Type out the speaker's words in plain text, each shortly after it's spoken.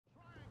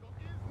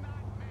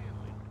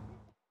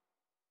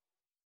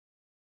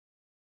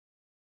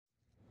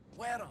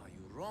Where are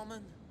you,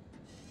 Roman?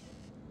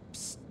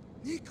 Psst,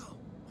 Niko!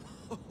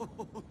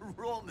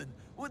 Roman,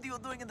 what are you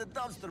doing in the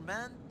dumpster,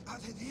 man? Are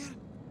they there?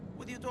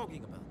 What are you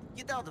talking about?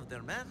 Get out of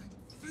there, man.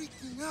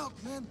 Freaking out,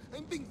 man.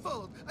 I'm being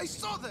followed. I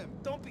saw them.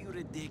 Don't be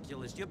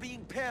ridiculous. You're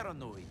being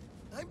paranoid.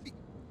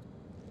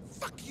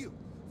 Fuck you!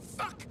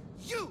 Fuck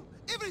you!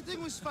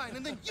 Everything was fine,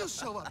 and then you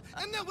show up,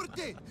 and now we're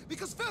dead.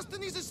 Because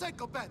Faustin is a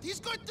psychopath. He's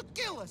going to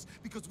kill us,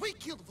 because we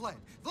killed Vlad.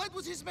 Vlad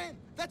was his man.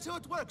 That's how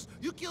it works.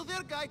 You kill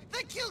their guy,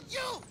 they kill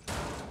you!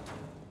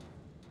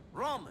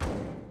 Roman,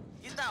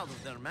 get out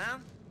of there,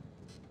 man.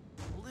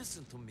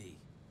 Listen to me.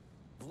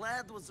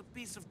 Vlad was a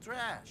piece of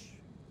trash.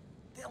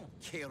 They don't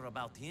care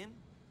about him.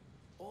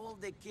 All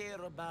they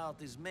care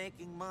about is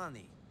making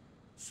money.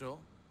 So,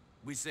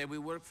 we say we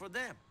work for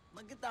them.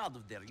 Now get out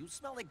of there. You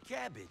smell like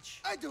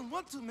cabbage. I don't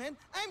want to, man.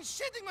 I'm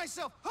shitting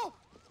myself. Oh!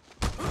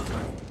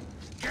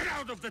 Get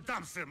out of the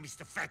dumpster,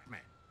 Mr. Fat Man.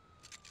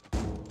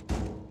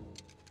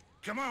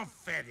 Come on,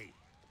 fatty.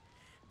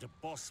 The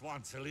boss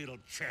wants a little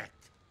chat.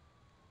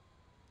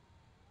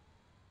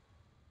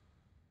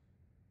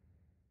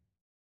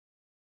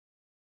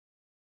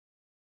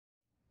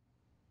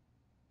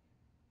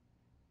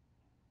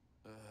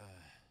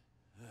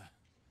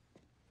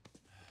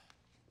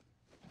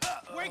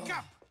 Wake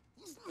up!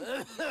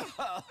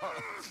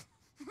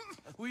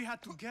 We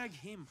had to gag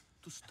him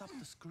to stop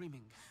the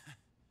screaming.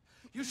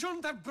 You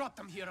shouldn't have brought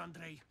them here,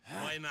 Andre.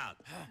 Why not?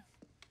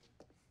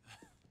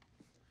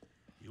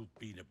 You've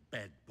been a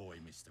bad boy,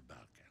 Mr.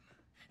 Balkan.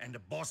 And the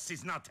boss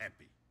is not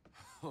happy.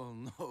 Oh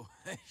no,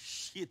 I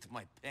shit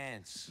my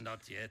pants.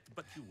 Not yet,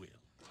 but you will.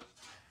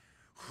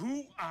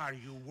 Who are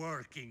you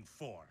working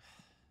for?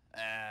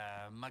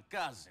 My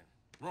cousin,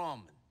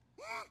 Roman.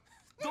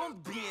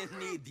 Don't be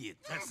an idiot.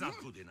 That's not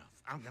good enough.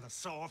 I'm gonna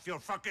saw off your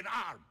fucking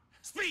arm.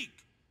 Speak!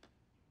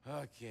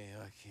 Okay.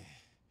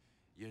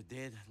 You're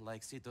dead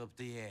like sit up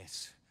the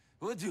ass.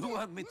 What do you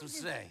want me to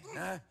say,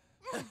 huh?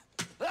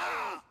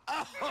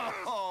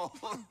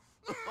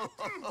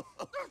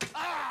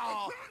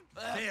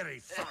 Very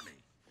funny.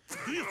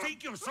 Do you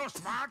think you're so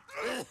smart?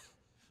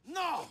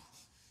 No!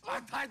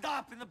 I'm tied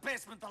up in the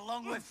basement a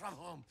long way from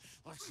home,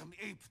 while some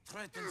ape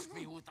threatens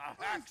me with a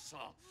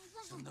hacksaw.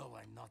 So no,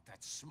 I'm not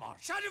that smart.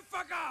 Shut the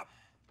fuck up!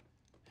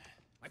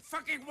 My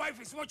fucking wife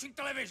is watching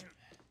television.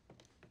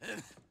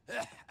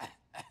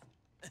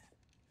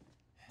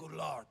 Good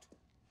Lord.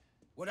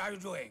 What are you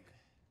doing?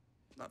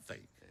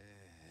 Nothing.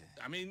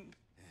 I mean,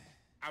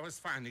 I was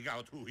finding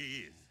out who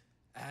he is.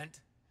 And?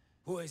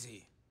 Who is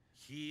he?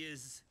 He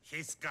is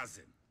his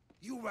cousin.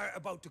 You were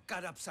about to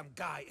cut up some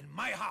guy in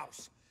my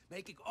house,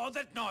 making all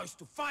that noise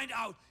to find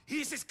out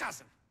he's his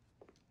cousin.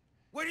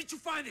 Where did you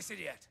find this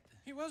idiot?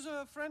 He was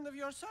a friend of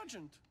your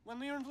sergeant when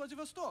we were in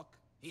Vladivostok.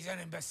 He's an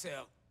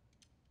imbecile.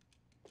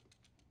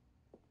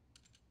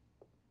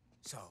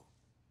 So,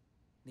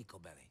 Niko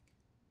Bellic,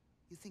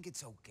 you think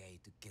it's okay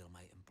to kill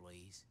my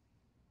employees?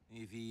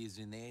 If he is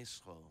an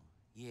asshole,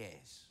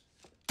 yes.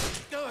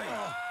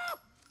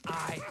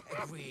 I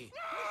agree.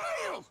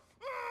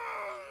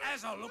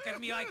 Asshole, look at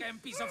me like I'm a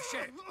piece of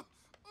shit.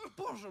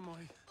 Боже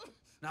мой.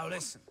 Now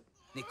listen,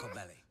 Niko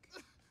Bellic.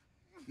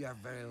 You are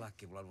very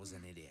lucky Vlad was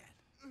an idiot.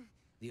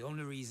 The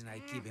only reason I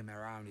keep him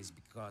around is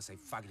because I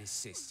fucked his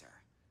sister.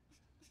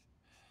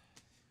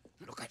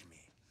 Look at me.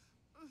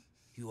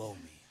 You owe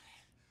me.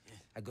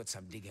 I got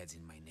some digheads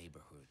in my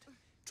neighborhood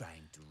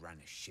trying to run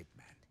a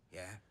shipment,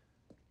 yeah?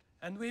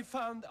 And we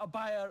found a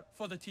buyer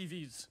for the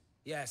TVs.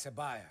 Yes, a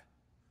buyer.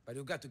 But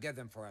you got to get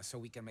them for us so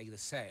we can make the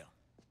sale.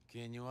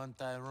 Can you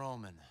untie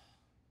Roman?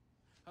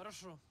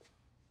 Хорошо.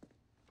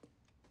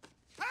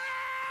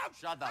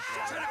 Shut up,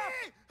 Roman.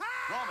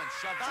 Roman,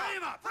 shut up! Shut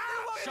him up!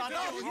 Shut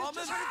up, Roman!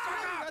 Roman,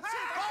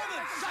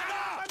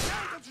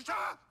 shut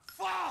up!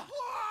 Fuck!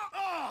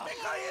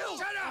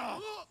 Shut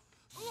up!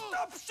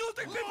 Stop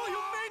shooting people,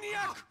 you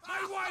maniac!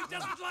 My wife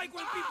doesn't like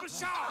when people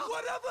shout!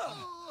 Whatever!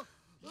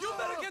 You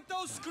better get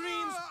those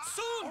screens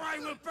soon! Or I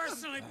will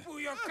personally pull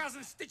your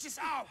cousin's stitches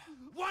out,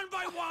 one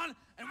by one,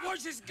 and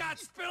watch his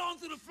guts spill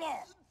onto the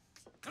floor.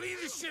 Clean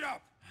this shit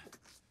up!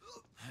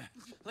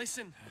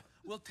 Listen,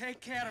 we'll take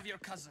care of your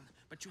cousin,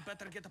 but you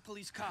better get a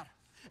police car.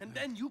 And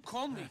then you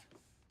call me.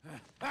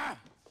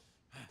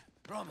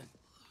 Roman!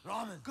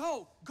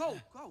 Go!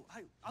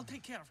 I'll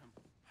take care of him.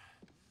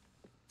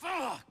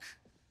 Fuck!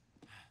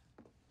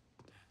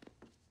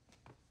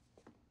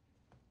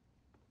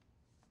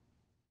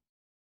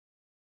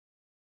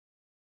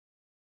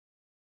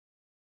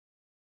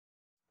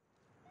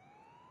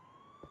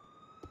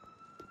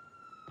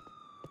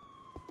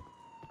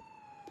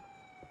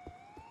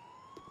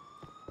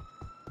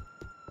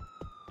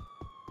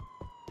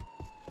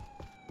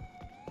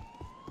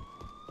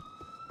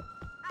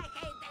 I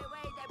hate the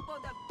way they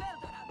put a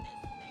filter on this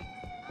thing.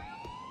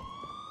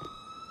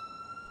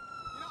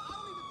 You know, I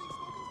don't even think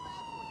smoking's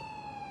bad for you.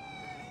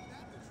 Ain't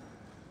that the truth?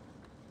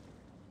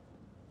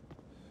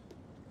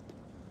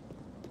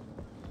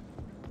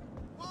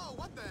 Whoa,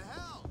 what the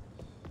hell?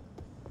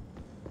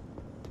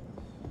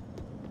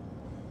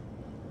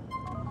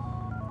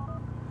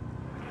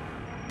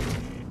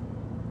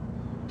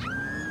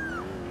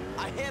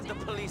 I have the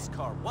police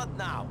car. What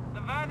now?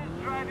 The van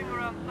is driving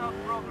around South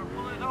Broker.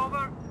 Pull it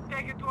over,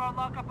 take it to our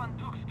lockup on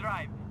Tukes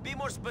Drive. Be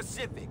more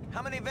specific.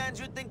 How many vans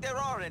you think there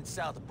are in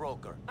South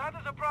Broker? That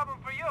is a problem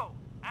for you.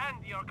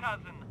 And your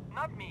cousin.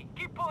 Not me.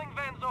 Keep pulling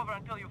vans over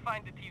until you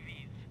find the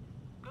TVs.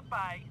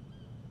 Goodbye.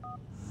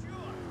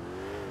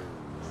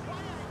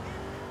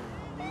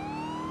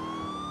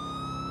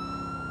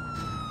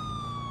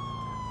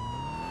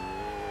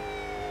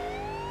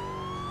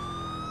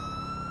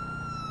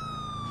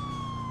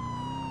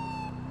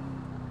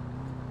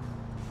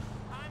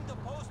 I'm the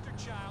poster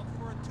child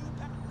for a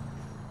two-pack.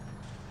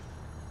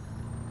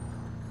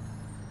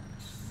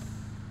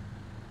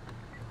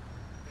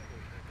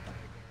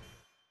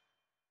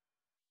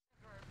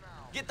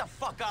 Get the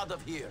fuck out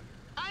of here.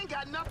 I ain't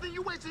got nothing.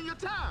 You wasting your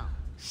time.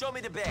 Show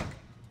me the bag.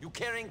 You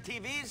carrying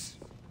TVs?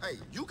 Hey,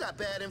 you got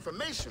bad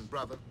information,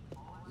 brother.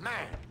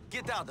 Man,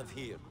 get out of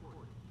here.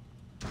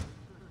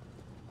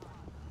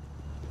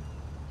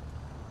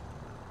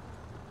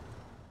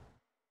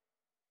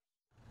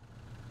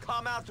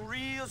 Come out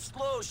real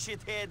slow,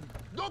 shithead.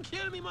 Don't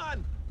kill me,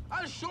 man.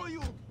 I'll show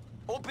you.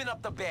 Open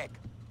up the back.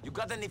 You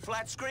got any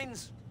flat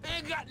screens?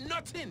 Ain't got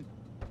nothing.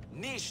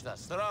 Ništa,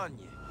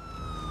 stranje.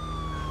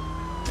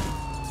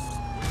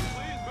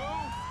 Please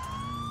move.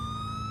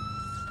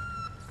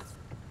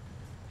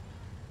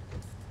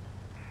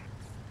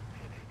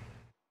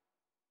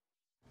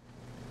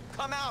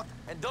 Come out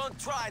and don't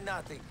try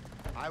nothing.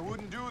 I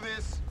wouldn't do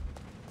this.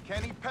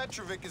 Kenny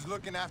Petrovic is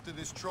looking after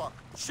this truck.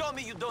 Show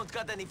me you don't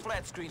got any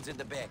flat screens in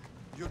the back.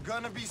 You're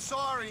gonna be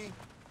sorry,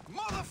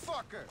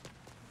 motherfucker!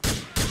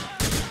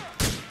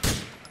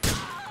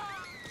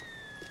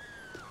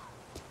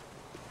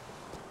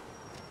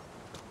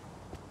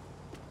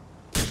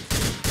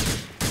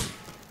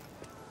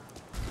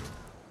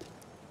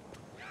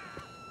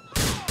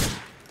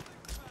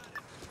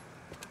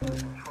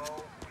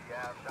 Control, we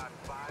have shots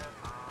fired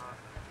on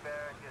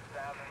Asparagus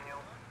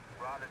Avenue,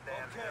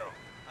 Rotterdam Hill.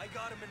 I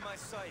got him in my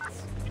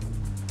sights.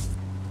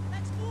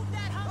 Let's move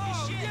that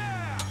hunky shit!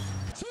 Yeah!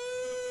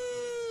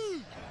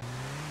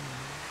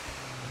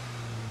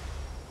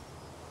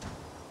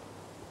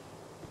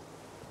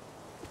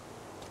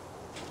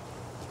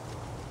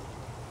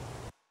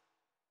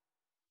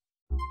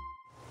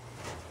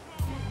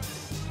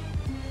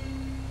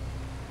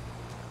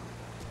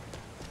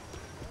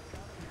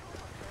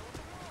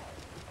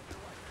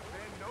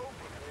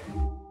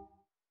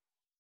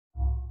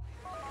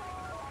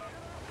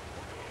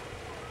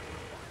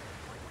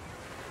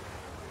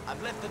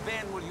 I've left the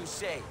van where you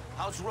say.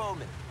 How's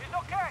Roman? He's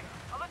okay.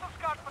 A little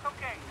scarred, but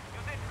okay. You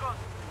did good.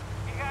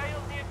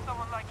 He'll need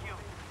someone like you.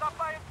 Stop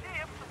by and see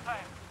him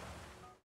sometime.